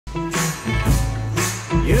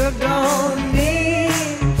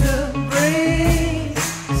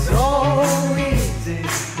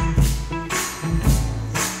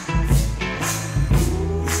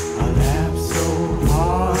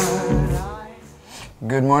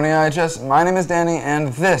Good morning, IHS. My name is Danny, and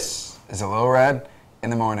this is a WRED in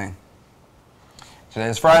the morning. Today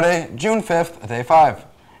is Friday, June 5th, day 5.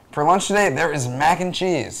 For lunch today, there is mac and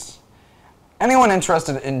cheese. Anyone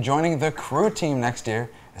interested in joining the crew team next year,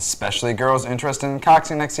 especially girls interested in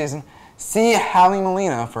coxing next season, see Hallie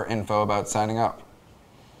Molina for info about signing up.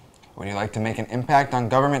 Would you like to make an impact on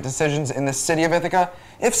government decisions in the city of Ithaca?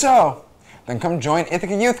 If so, then come join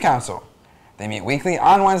Ithaca Youth Council. They meet weekly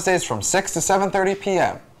on Wednesdays from 6 to 7:30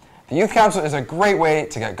 p.m. The Youth Council is a great way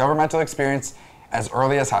to get governmental experience as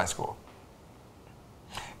early as high school.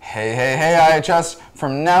 Hey, hey, hey, IHS!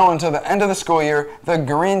 From now until the end of the school year, the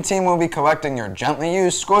Green Team will be collecting your gently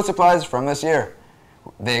used school supplies from this year.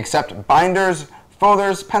 They accept binders,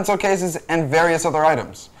 folders, pencil cases, and various other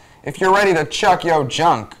items. If you're ready to chuck your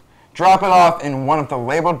junk, drop it off in one of the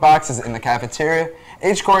labeled boxes in the cafeteria,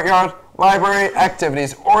 H courtyard, library,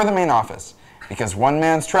 activities, or the main office. Because one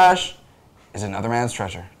man's trash is another man's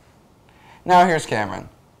treasure. Now here's Cameron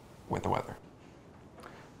with the weather.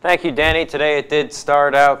 Thank you, Danny. Today it did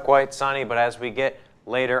start out quite sunny, but as we get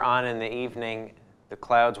later on in the evening, the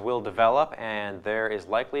clouds will develop and there is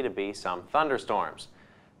likely to be some thunderstorms.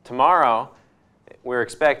 Tomorrow, we're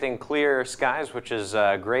expecting clear skies, which is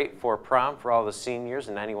great for prom for all the seniors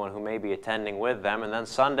and anyone who may be attending with them. And then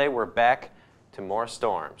Sunday, we're back to more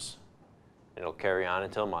storms. It'll carry on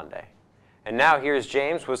until Monday. And now here's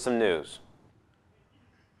James with some news.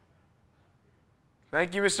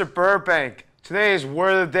 Thank you, Mr. Burbank. Today's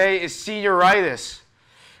word of the day is senioritis.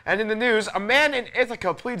 And in the news, a man in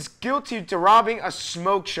Ithaca pleads guilty to robbing a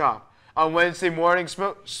smoke shop. On Wednesday morning,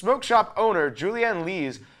 smoke shop owner Julianne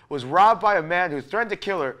Lees was robbed by a man who threatened to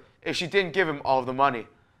kill her if she didn't give him all of the money.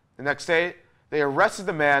 The next day, they arrested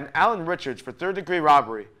the man, Alan Richards, for third-degree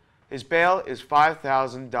robbery. His bail is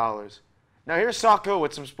 $5,000. Now here's Sacco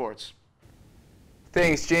with some sports.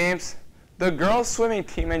 Thanks, James. The girls swimming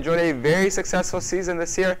team enjoyed a very successful season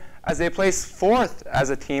this year as they placed 4th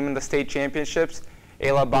as a team in the state championships.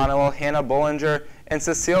 Ayla Bonnewell, Hannah Bollinger, and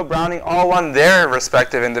Cecile Browning all won their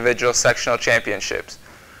respective individual sectional championships.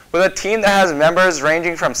 With a team that has members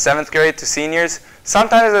ranging from 7th grade to seniors,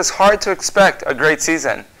 sometimes it's hard to expect a great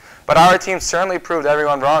season. But our team certainly proved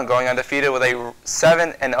everyone wrong, going undefeated with a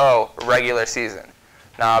 7-0 regular season.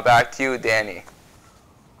 Now back to you, Danny.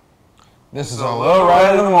 This is a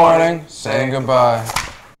WRED in the morning, saying goodbye.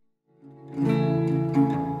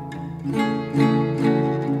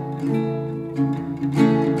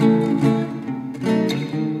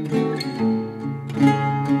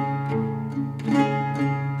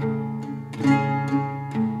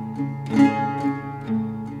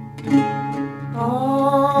 Oh.